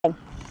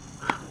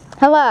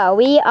Hello,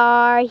 we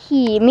are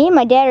here. Me and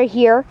my dad are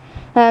here.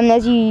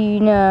 As you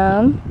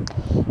know,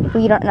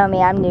 well, you don't know me,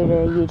 I'm new to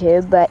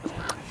YouTube, but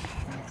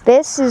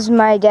this is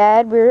my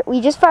dad.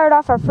 We just fired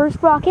off our first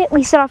rocket.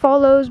 We set off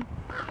all those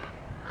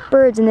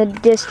birds in the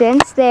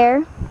distance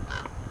there.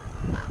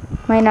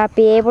 Might not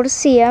be able to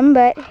see them,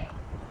 but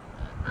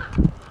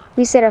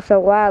we set off a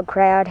wild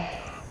crowd.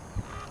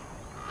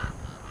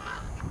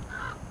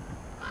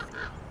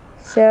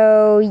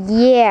 So,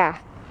 yeah.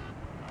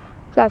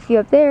 Got a few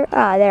up there.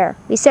 Ah, there.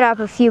 We set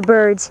off a few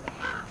birds,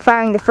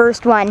 firing the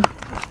first one.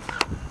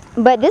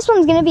 But this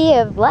one's gonna be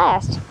a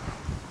blast.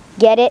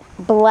 Get it?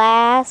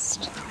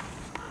 Blast.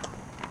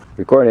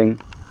 Recording.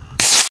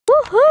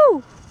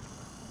 Woohoo!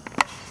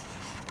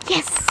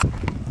 Yes!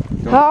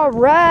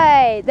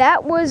 Alright,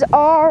 that was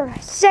our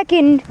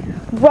second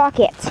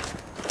rocket.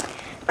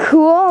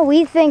 Cool,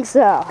 we think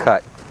so.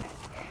 Cut.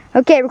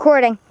 Okay,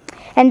 recording.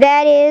 And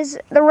that is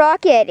the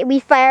rocket. We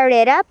fired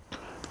it up.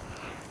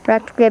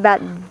 Practically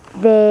about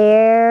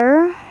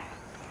there.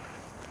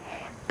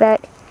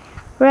 But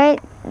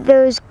right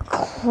those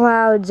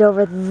clouds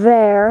over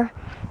there.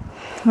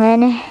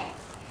 When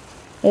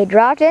it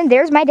dropped in,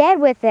 there's my dad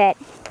with it.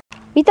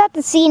 We thought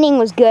the scening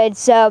was good,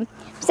 so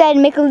decided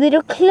to make a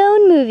little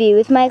clone movie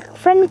with my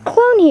friend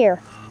Clone here.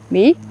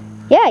 Me?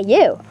 Yeah,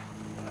 you.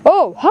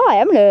 Oh, hi,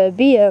 I'm gonna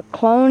be a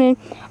clone and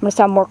I'm gonna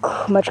sound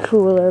much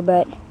cooler,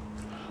 but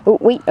oh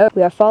wait,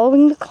 we are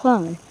following the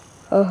clone.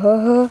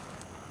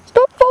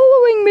 Stop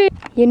following me!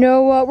 You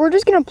know what, we're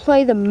just gonna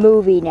play the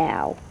movie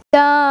now.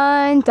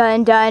 Dun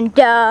dun dun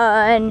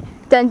dun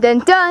dun dun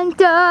dun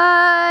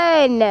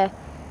dun.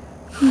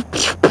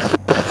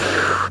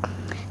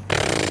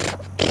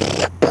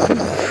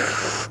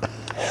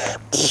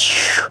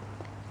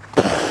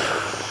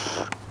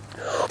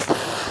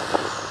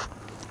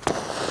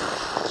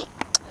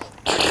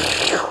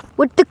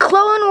 With the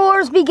Clone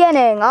Wars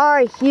beginning,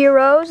 our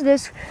heroes,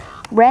 this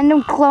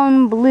random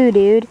clone blue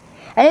dude,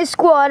 and his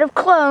squad of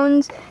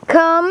clones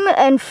come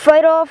and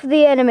fight off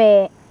the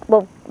enemy.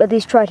 Well, at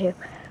least try to.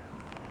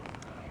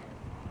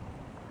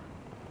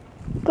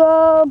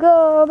 Go,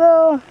 go,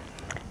 go.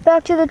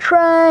 Back to the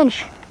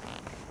trench.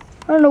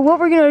 I don't know what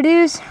we're gonna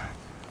do.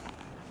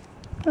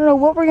 I don't know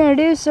what we're gonna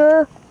do,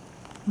 sir.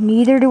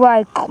 Neither do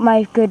I,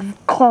 my good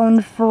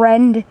clone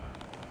friend.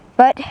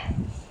 But,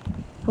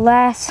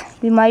 alas,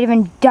 we might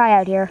even die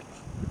out here.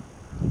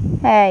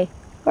 Hey,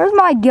 where's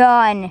my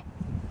gun?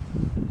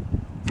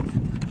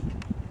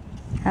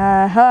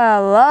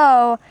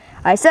 Hello?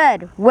 I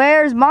said,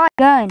 where's my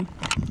gun?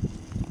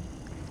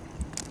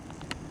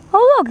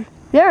 Oh look,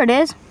 there it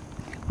is.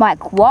 My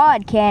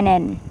quad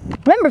cannon.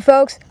 Remember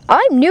folks,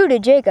 I'm new to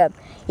Jacob.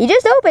 He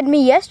just opened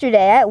me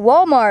yesterday at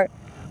Walmart.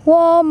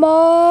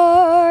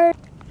 Walmart!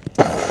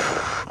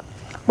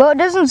 Well, it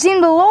doesn't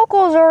seem the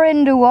locals are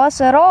into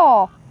us at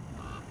all.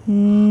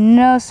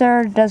 No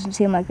sir, it doesn't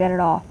seem like that at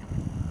all.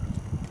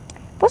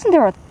 Wasn't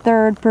there a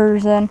third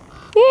person?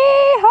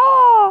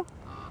 Yeehaw!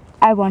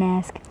 I won't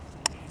ask.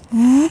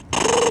 Woohoo!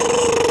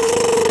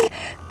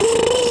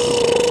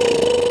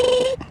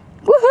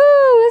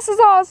 This is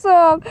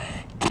awesome!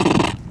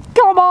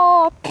 Come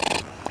on!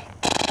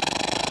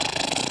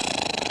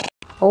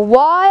 A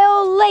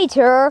while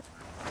later,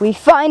 we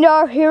find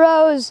our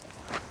heroes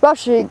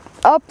rushing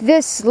up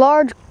this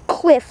large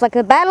cliff like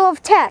a battle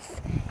of Teth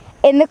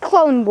in the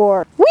Clone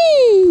War.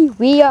 Whee!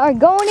 We are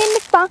going in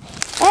the fun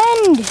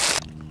and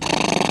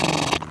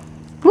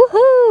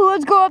woohoo!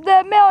 Let's go up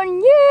that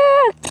mountain!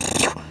 Yeah!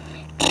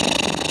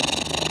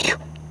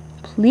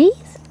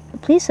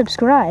 Please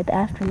subscribe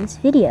after this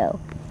video.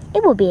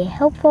 It will be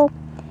helpful.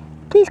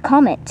 Please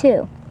comment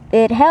too.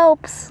 It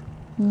helps.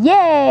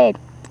 Yay!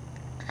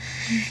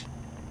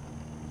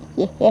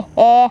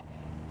 Yeah.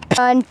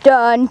 Dun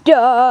dun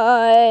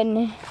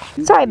dun.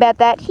 Sorry about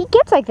that. He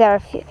gets like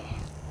that.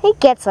 He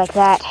gets like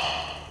that.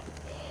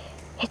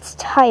 It's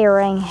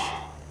tiring.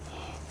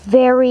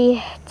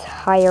 Very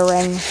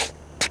tiring.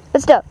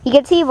 But still, he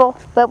gets evil.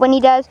 But when he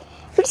does,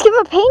 we just give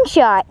him a pain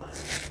shot.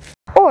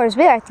 Or as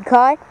we like to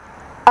call it,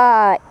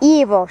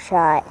 evil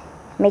shot.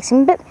 Makes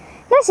him a bit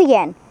nice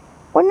again.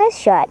 Or nice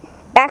shot.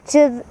 Back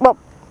to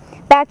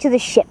the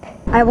ship.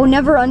 I will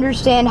never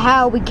understand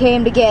how we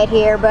came to get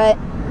here, but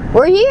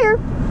we're here.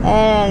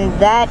 And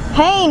that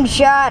pain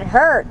shot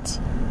hurt.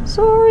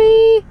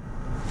 Sorry.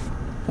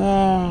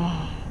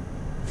 Yeah.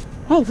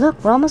 Hey,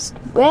 look,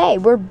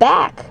 we're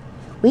back.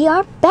 We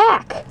are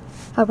back.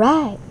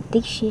 Alright.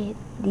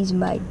 These are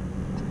my...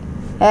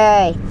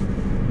 Hey,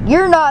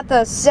 you're not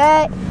the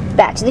set.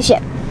 Back to the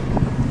ship.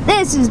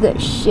 This is the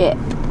ship.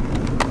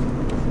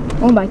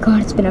 Oh my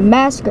god, it's been a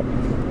massacre.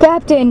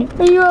 Captain,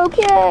 are you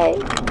okay?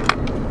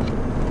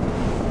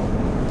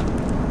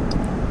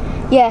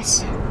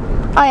 Yes,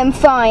 I am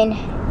fine.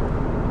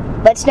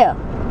 But still,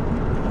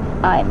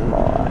 I'm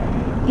more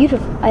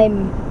beautiful.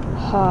 I'm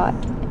hot.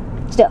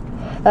 Still,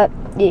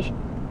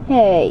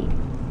 hey,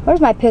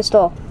 where's my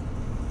pistol?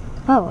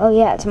 Oh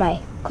yeah, it's my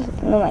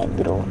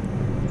little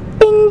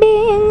bing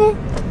bing.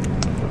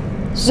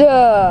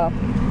 So,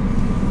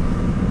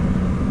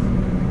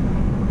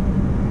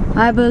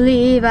 I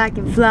believe I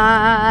can fly.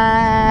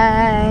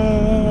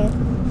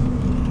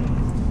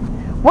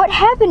 What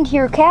happened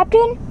here,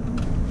 Captain?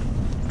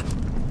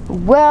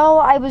 Well,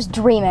 I was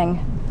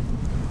dreaming.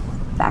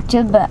 Back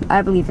to the bed.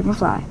 I believe I can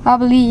fly. I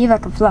believe I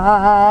can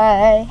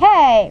fly.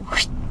 Hey!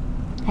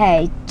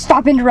 Hey,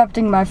 stop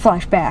interrupting my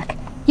flashback.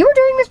 You were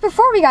doing this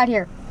before we got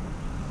here.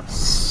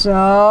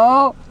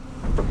 So...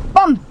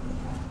 Bum!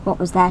 What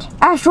was that?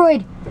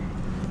 Asteroid!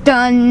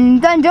 Dun,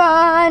 dun,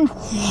 dun!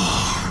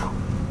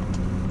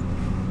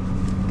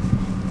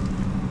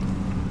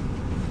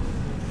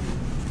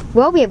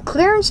 Well, we have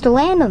clearance to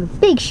land on the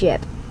big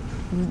ship.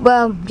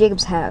 Well,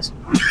 Jacob's house.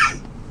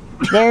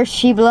 There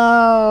she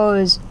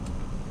blows.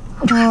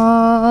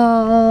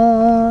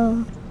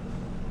 Oh,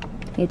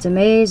 it's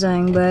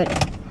amazing,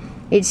 but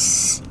it's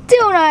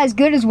still not as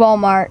good as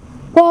Walmart.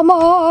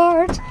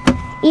 Walmart!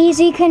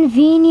 Easy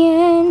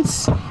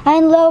convenience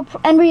and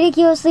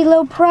ridiculously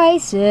low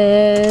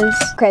prices.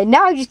 Okay,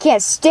 now I just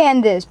can't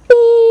stand this.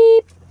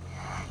 Beep!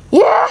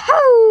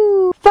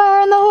 Yahoo!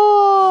 Fire in the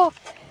hole!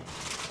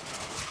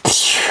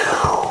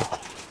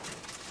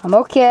 I'm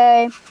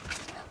okay.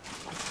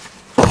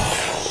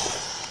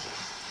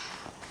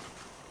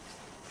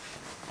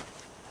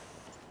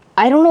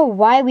 I don't know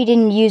why we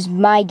didn't use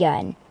my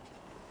gun.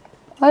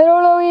 I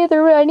don't know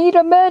either. I need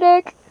a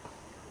medic.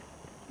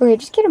 Okay,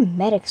 just get a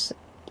medic.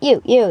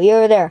 You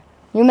over there.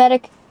 You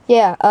medic?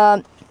 Yeah,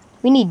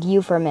 we need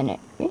you for a minute.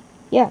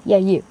 Yeah,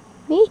 you.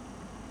 Me?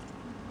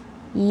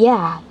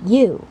 Yeah,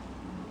 you.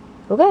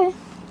 Okay.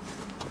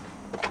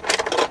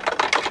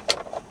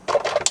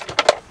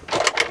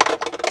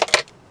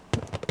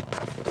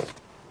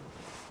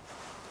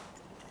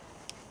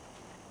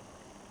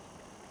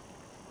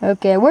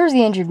 Okay, where's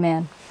the injured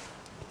man?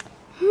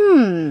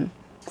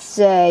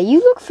 Say, you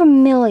look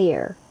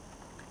familiar.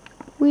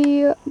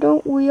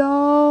 Don't we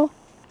all?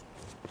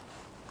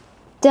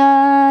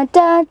 Da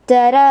da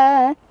da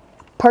da.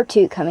 Part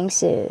 2 coming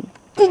soon.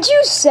 Did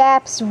you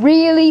saps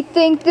really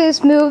think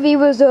this movie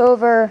was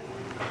over?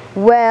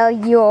 Well,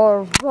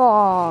 you're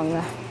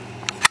wrong.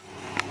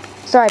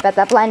 Sorry about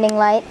that blinding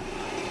light.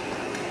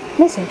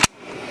 Miss it.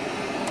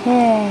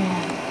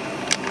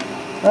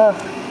 Oh,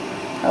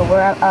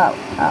 where am I?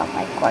 Oh,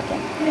 my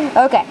clicking.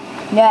 Okay,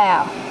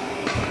 now.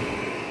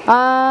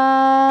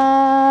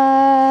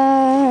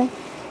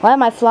 Why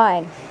am I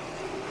flying?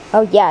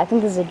 Oh yeah, I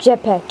think this is a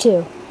jetpack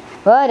too.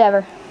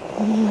 Whatever.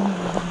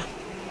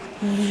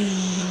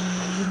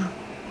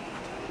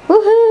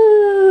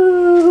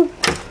 Woohoo!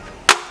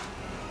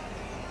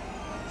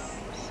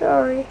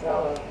 Sorry.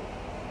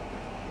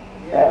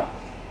 Yeah.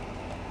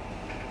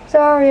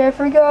 Sorry, I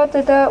forgot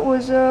that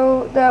was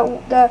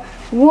that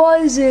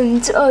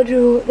wasn't a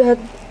door. That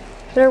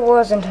there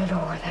wasn't a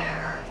door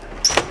there.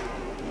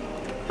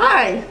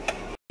 Hi.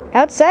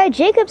 Outside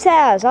Jacob's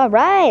house. All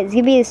right, it's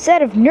gonna be a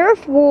set of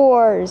Nerf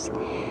Wars.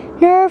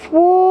 Nerf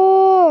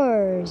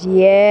Wars.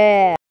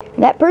 Yeah.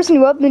 And that person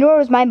who opened the door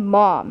was my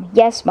mom.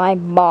 Yes, my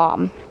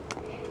mom.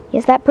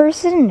 Yes, that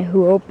person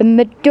who opened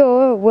the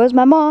door was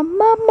my mom.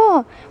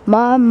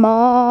 My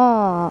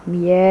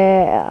mom.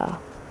 Yeah.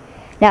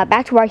 Now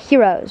back to our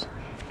heroes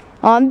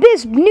on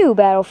this new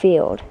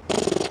battlefield.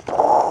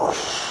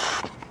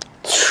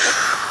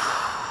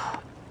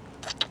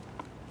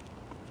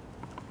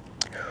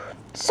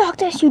 Suck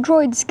this, you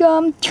droid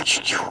scum.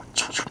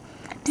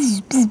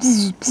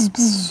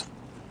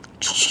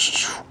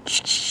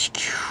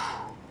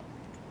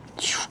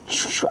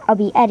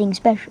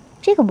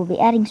 Jacob will be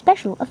adding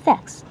special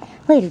effects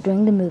later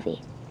during the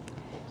movie.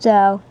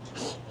 So,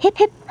 hip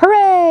hip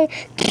hooray!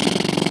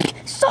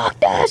 Suck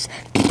this!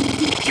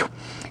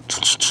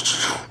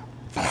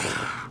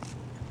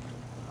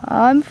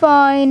 I'm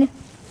fine.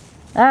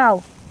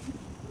 Ow.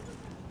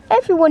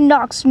 Everyone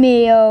knocks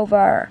me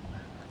over.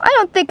 I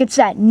don't think it's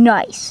that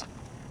nice.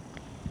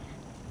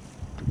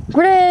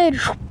 Grenade!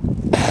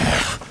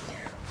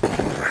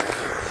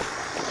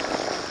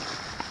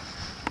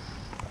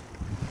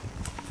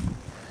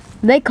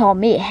 They call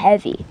me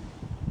heavy.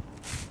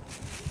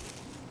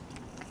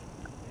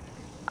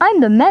 I'm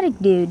the medic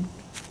dude.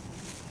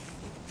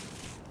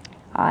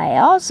 I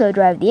also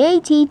drive the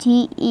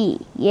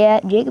ATTE.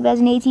 Yeah, Jacob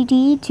has an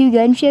ATTE, 2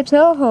 gunships.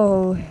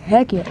 Oh,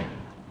 heck yeah.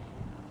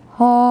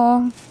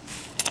 Oh.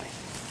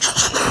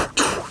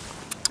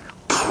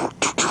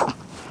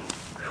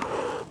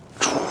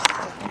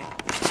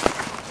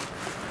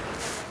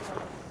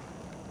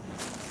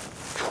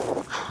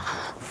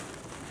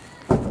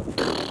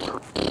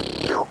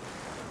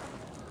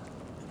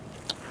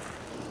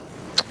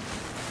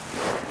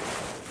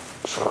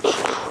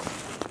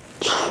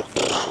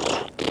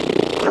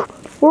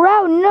 We're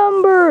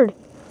outnumbered.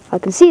 I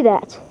can see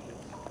that.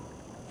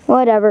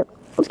 Whatever.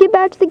 Let's get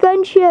back to the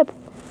gunship.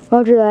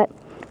 Roger that.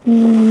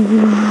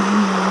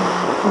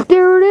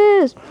 There it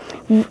is.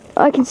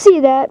 I can see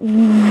that.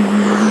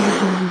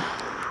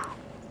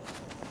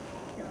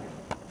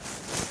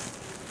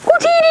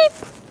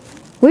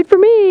 Wait for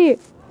me.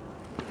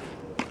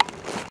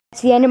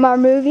 That's the end of our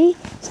movie.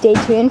 Stay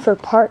tuned for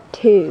part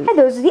 2. And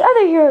those are the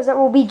other heroes that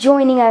will be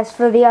joining us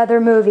for the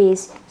other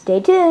movies. Stay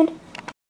tuned.